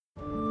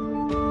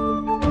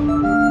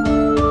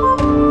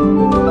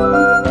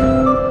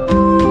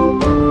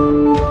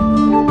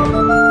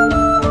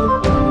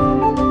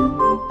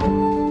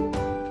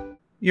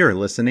You're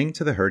listening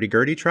to the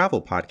Hurdy-Gurdy Travel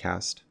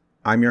Podcast.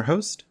 I'm your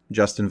host,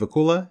 Justin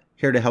Vakula,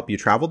 here to help you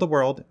travel the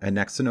world at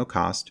next to no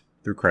cost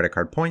through credit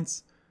card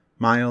points,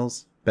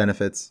 miles,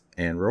 benefits,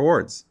 and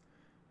rewards.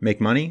 Make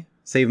money,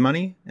 save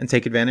money, and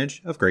take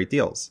advantage of great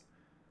deals.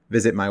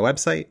 Visit my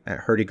website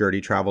at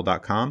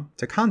hurdygurdytravel.com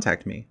to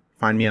contact me,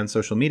 find me on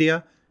social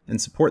media,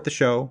 and support the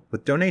show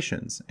with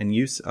donations and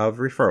use of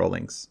referral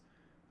links.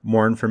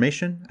 More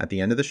information at the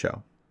end of the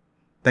show.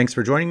 Thanks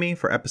for joining me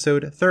for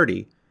episode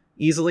 30,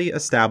 Easily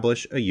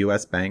Establish a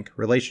U.S. Bank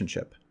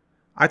Relationship.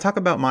 I talk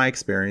about my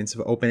experience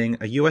of opening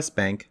a U.S.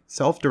 bank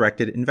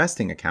self-directed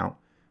investing account,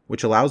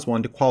 which allows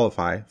one to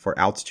qualify for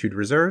altitude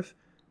reserve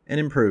and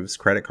improves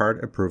credit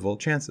card approval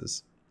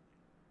chances.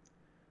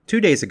 2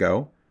 days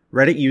ago,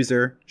 Reddit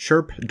user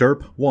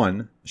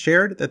SherpDerp1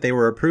 shared that they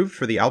were approved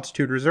for the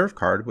altitude reserve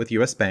card with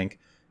U.S. Bank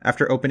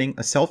after opening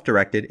a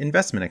self-directed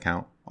investment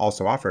account,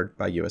 also offered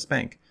by U.S.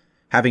 Bank,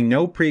 having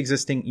no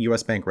pre-existing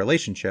U.S. Bank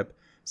relationship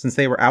since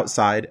they were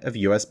outside of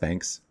U.S.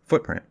 Bank's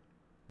footprint.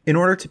 In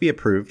order to be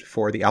approved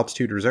for the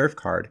altitude reserve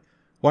card,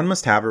 one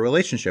must have a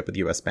relationship with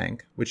U.S.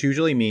 Bank, which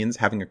usually means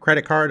having a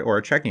credit card or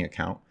a checking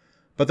account,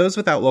 but those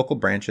without local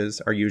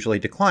branches are usually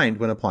declined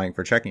when applying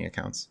for checking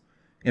accounts.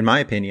 In my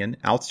opinion,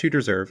 Altitude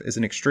Reserve is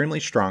an extremely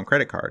strong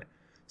credit card,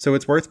 so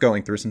it's worth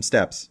going through some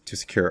steps to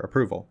secure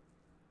approval.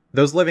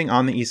 Those living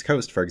on the East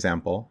Coast, for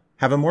example,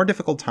 have a more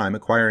difficult time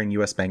acquiring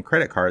U.S. Bank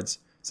credit cards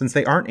since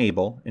they aren't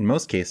able, in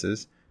most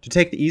cases, to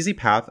take the easy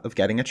path of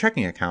getting a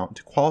checking account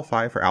to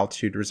qualify for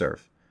Altitude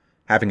Reserve.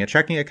 Having a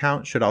checking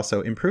account should also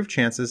improve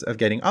chances of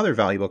getting other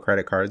valuable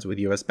credit cards with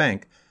U.S.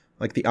 Bank,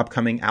 like the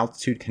upcoming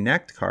Altitude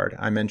Connect card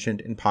I mentioned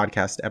in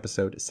podcast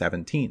episode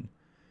 17.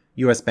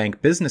 U.S.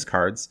 Bank business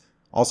cards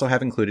also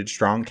have included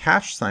strong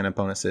cash sign-up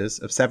bonuses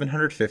of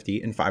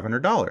 $750 and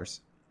 $500.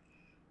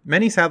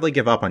 Many sadly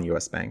give up on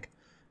U.S. Bank,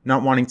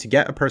 not wanting to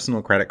get a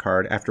personal credit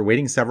card after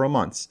waiting several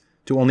months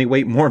to only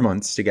wait more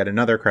months to get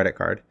another credit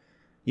card.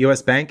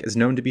 U.S. Bank is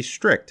known to be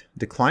strict,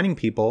 declining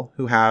people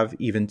who have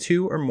even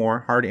 2 or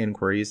more hard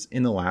inquiries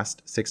in the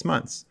last 6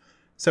 months.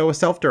 So a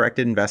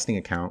self-directed investing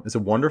account is a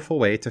wonderful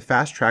way to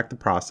fast-track the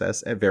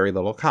process at very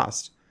little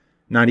cost.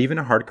 Not even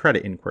a hard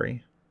credit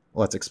inquiry.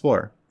 Let's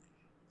explore.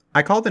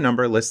 I called the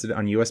number listed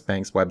on U.S.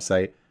 Bank's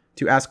website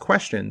to ask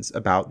questions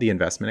about the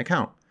investment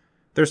account.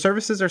 Their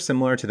services are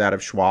similar to that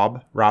of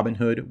Schwab,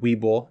 Robinhood,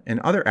 Webull,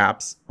 and other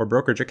apps or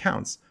brokerage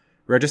accounts.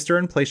 Register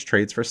and place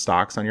trades for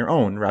stocks on your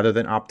own rather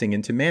than opting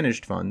into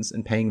managed funds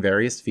and paying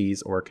various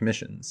fees or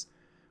commissions.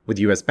 With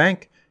U.S.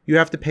 Bank, you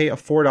have to pay a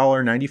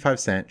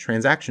 $4.95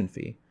 transaction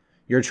fee.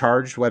 You're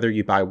charged whether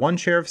you buy 1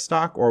 share of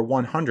stock or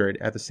 100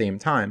 at the same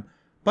time,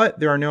 but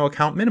there are no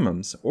account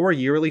minimums or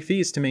yearly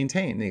fees to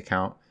maintain the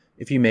account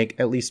if you make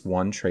at least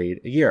 1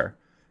 trade a year.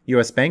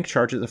 U.S. Bank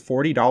charges a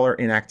 $40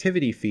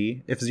 inactivity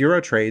fee if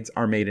 0 trades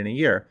are made in a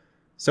year.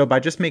 So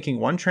by just making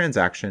 1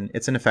 transaction,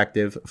 it's an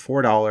effective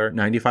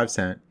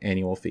 $4.95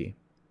 annual fee.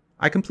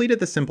 I completed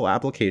the simple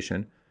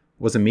application,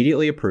 was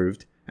immediately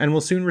approved, and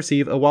will soon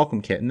receive a welcome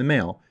kit in the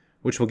mail,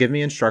 which will give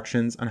me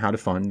instructions on how to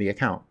fund the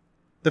account.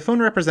 The phone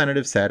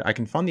representative said I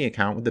can fund the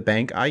account with the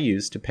bank I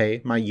use to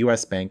pay my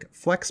U.S. Bank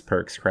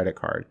FlexPerks credit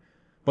card,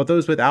 but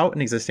those without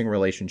an existing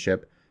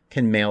relationship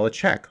can mail a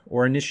check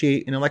or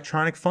initiate an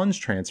electronic funds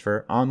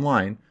transfer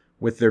online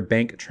with their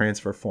bank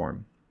transfer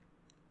form.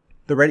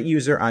 The Reddit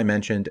user I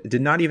mentioned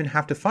did not even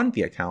have to fund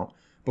the account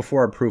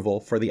before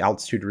approval for the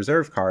Altitude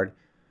Reserve card,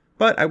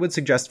 but I would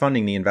suggest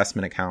funding the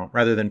investment account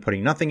rather than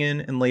putting nothing in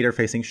and later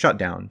facing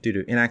shutdown due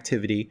to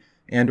inactivity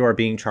and/or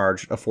being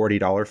charged a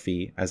 $40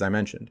 fee, as I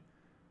mentioned.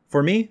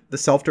 For me, the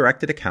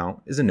self-directed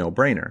account is a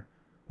no-brainer.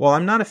 While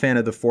I'm not a fan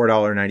of the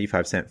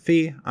 $4.95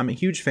 fee, I'm a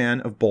huge fan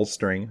of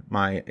bolstering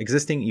my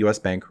existing U.S.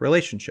 Bank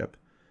relationship.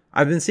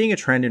 I've been seeing a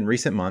trend in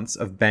recent months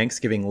of banks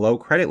giving low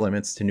credit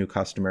limits to new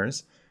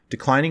customers,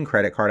 declining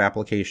credit card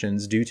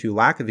applications due to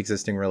lack of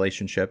existing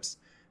relationships,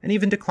 and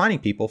even declining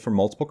people for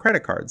multiple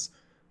credit cards.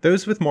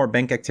 Those with more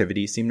bank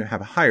activity seem to have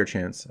a higher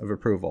chance of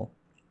approval.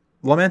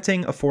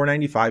 Lamenting a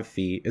 $4.95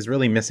 fee is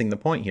really missing the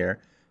point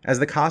here, as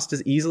the cost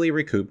is easily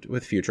recouped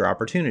with future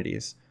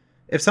opportunities.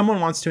 If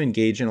someone wants to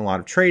engage in a lot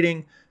of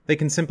trading, they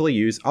can simply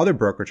use other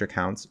brokerage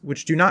accounts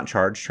which do not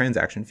charge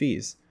transaction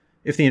fees.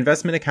 If the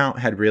investment account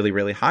had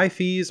really high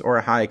fees or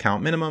a high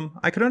account minimum,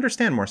 I could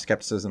understand more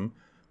skepticism,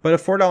 but a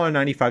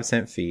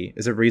 $4.95 fee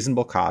is a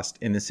reasonable cost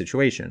in this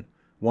situation.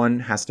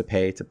 One has to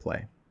pay to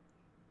play.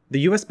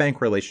 The U.S.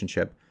 Bank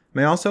relationship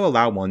may also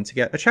allow one to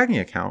get a checking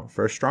account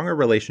for a stronger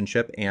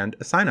relationship and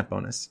a sign-up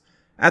bonus.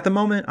 At the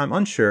moment, I'm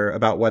unsure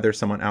about whether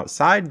someone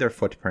outside their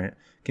footprint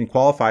can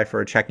qualify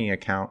for a checking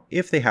account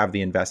if they have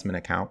the investment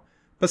account,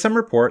 but some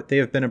report they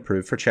have been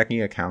approved for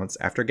checking accounts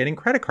after getting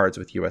credit cards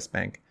with U.S.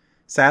 Bank.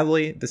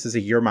 Sadly, this is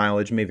a year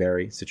mileage may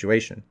vary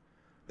situation.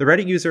 The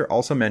Reddit user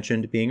also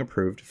mentioned being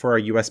approved for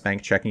a U.S.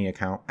 Bank checking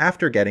account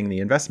after getting the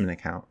investment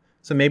account,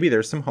 so maybe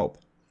there's some hope.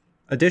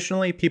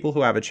 Additionally, people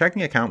who have a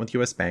checking account with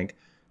U.S. Bank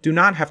do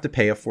not have to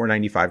pay a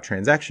 $4.95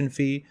 transaction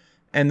fee,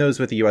 and those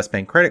with a U.S.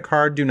 Bank credit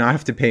card do not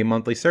have to pay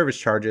monthly service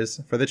charges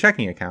for the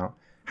checking account.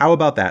 How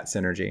about that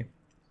synergy?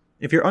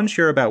 If you're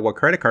unsure about what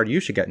credit card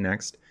you should get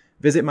next,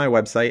 visit my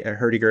website at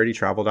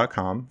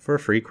hurdygurdytravel.com for a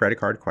free credit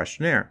card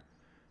questionnaire.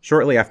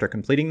 Shortly after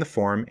completing the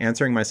form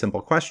answering my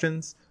simple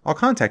questions, I'll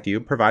contact you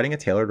providing a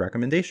tailored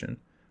recommendation.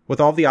 With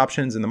all the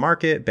options in the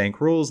market,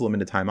 bank rules,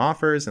 limited time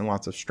offers, and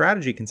lots of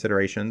strategy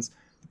considerations,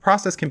 the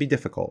process can be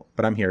difficult,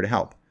 but I'm here to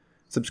help.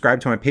 Subscribe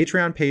to my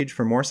Patreon page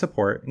for more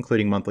support,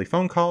 including monthly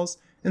phone calls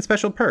and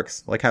special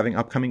perks like having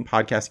upcoming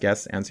podcast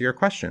guests answer your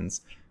questions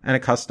and a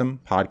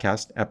custom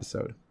podcast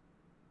episode.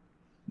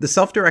 The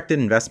self-directed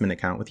investment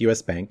account with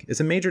US Bank is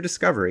a major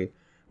discovery,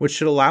 which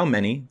should allow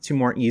many to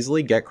more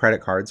easily get credit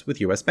cards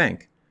with US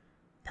Bank.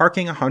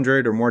 Parking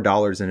 $100 or more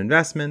in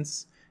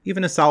investments,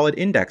 even a solid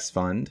index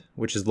fund,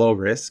 which is low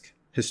risk,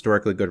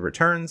 historically good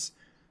returns,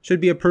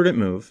 should be a prudent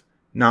move,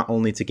 not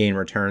only to gain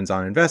returns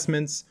on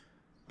investments,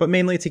 but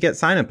mainly to get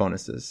sign-up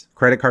bonuses,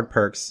 credit card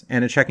perks,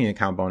 and a checking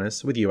account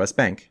bonus with US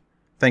Bank.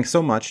 Thanks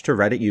so much to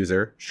Reddit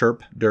user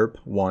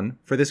SherpDerp1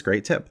 for this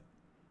great tip.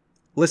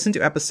 Listen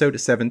to episode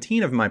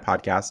 17 of my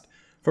podcast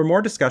for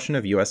more discussion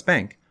of US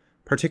Bank,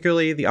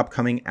 particularly the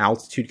upcoming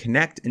Altitude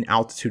Connect and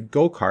Altitude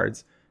Go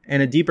cards,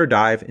 and a deeper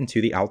dive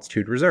into the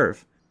Altitude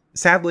Reserve.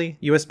 Sadly,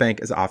 US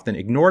Bank is often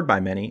ignored by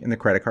many in the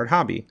credit card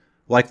hobby,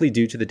 likely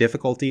due to the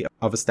difficulty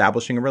of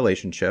establishing a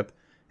relationship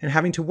and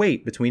having to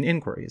wait between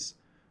inquiries.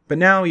 But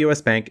now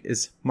US Bank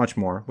is much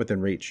more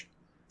within reach.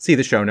 See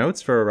the show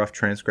notes for a rough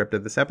transcript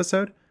of this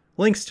episode,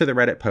 links to the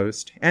Reddit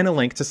post, and a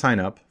link to sign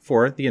up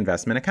for the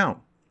investment account.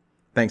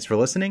 Thanks for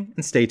listening,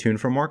 and stay tuned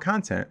for more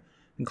content,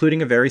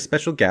 including a very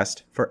special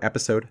guest for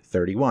episode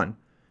 31.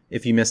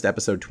 If you missed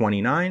episode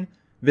 29,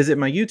 visit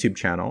my YouTube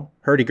channel,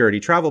 Hurdy-Gurdy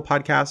Travel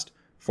Podcast,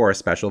 for a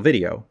special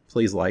video.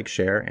 Please like,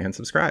 share, and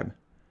subscribe.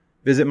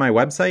 Visit my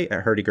website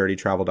at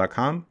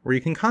hurdygurdytravel.com, where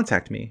you can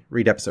contact me,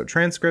 read episode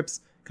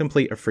transcripts,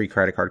 complete a free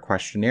credit card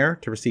questionnaire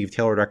to receive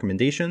tailored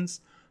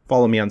recommendations,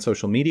 follow me on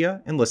social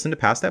media, and listen to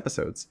past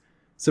episodes.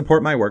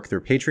 Support my work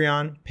through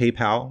Patreon,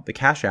 PayPal, the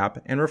Cash App,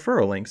 and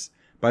referral links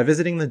by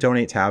visiting the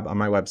Donate tab on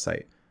my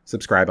website.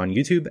 Subscribe on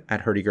YouTube at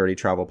Hurdy-Gurdy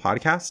Travel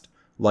Podcast,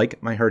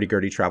 like my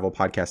Hurdy-Gurdy Travel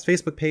Podcast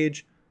Facebook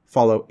page,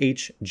 follow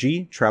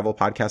HG Travel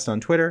Podcast on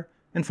Twitter,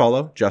 and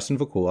follow Justin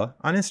Vakula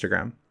on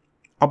Instagram.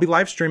 I'll be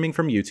live streaming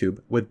from YouTube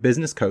with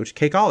business coach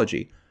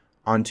Cakeology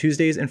on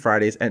Tuesdays and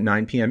Fridays at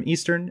 9 p.m.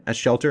 Eastern as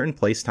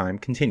shelter-in-place time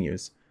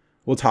continues.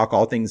 We'll talk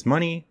all things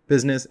money,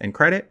 business, and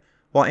credit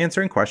while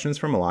answering questions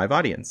from a live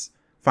audience.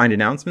 Find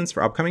announcements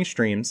for upcoming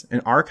streams and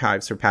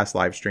archives for past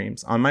live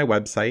streams on my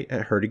website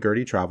at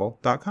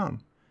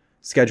hurdygurdytravel.com.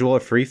 Schedule a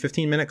free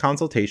 15-minute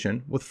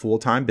consultation with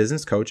full-time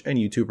business coach and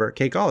YouTuber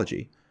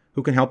Cakeology,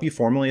 who can help you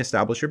formally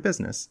establish your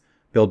business,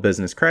 build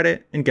business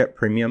credit, and get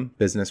premium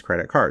business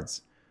credit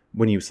cards.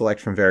 When you select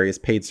from various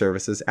paid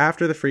services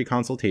after the free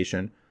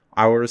consultation,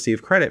 I will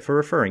receive credit for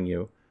referring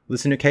you.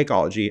 Listen to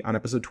Cakeology on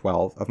episode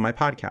 12 of my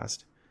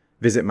podcast.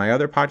 Visit my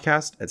other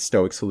podcast at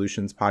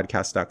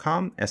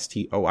stoicsolutionspodcast.com,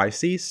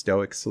 STOIC,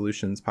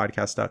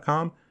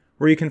 stoicsolutionspodcast.com,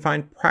 where you can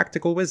find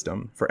practical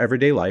wisdom for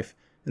everyday life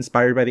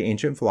inspired by the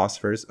ancient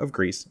philosophers of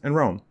Greece and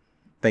Rome.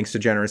 Thanks to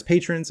generous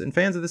patrons and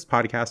fans of this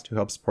podcast who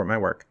help support my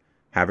work.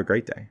 Have a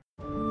great day.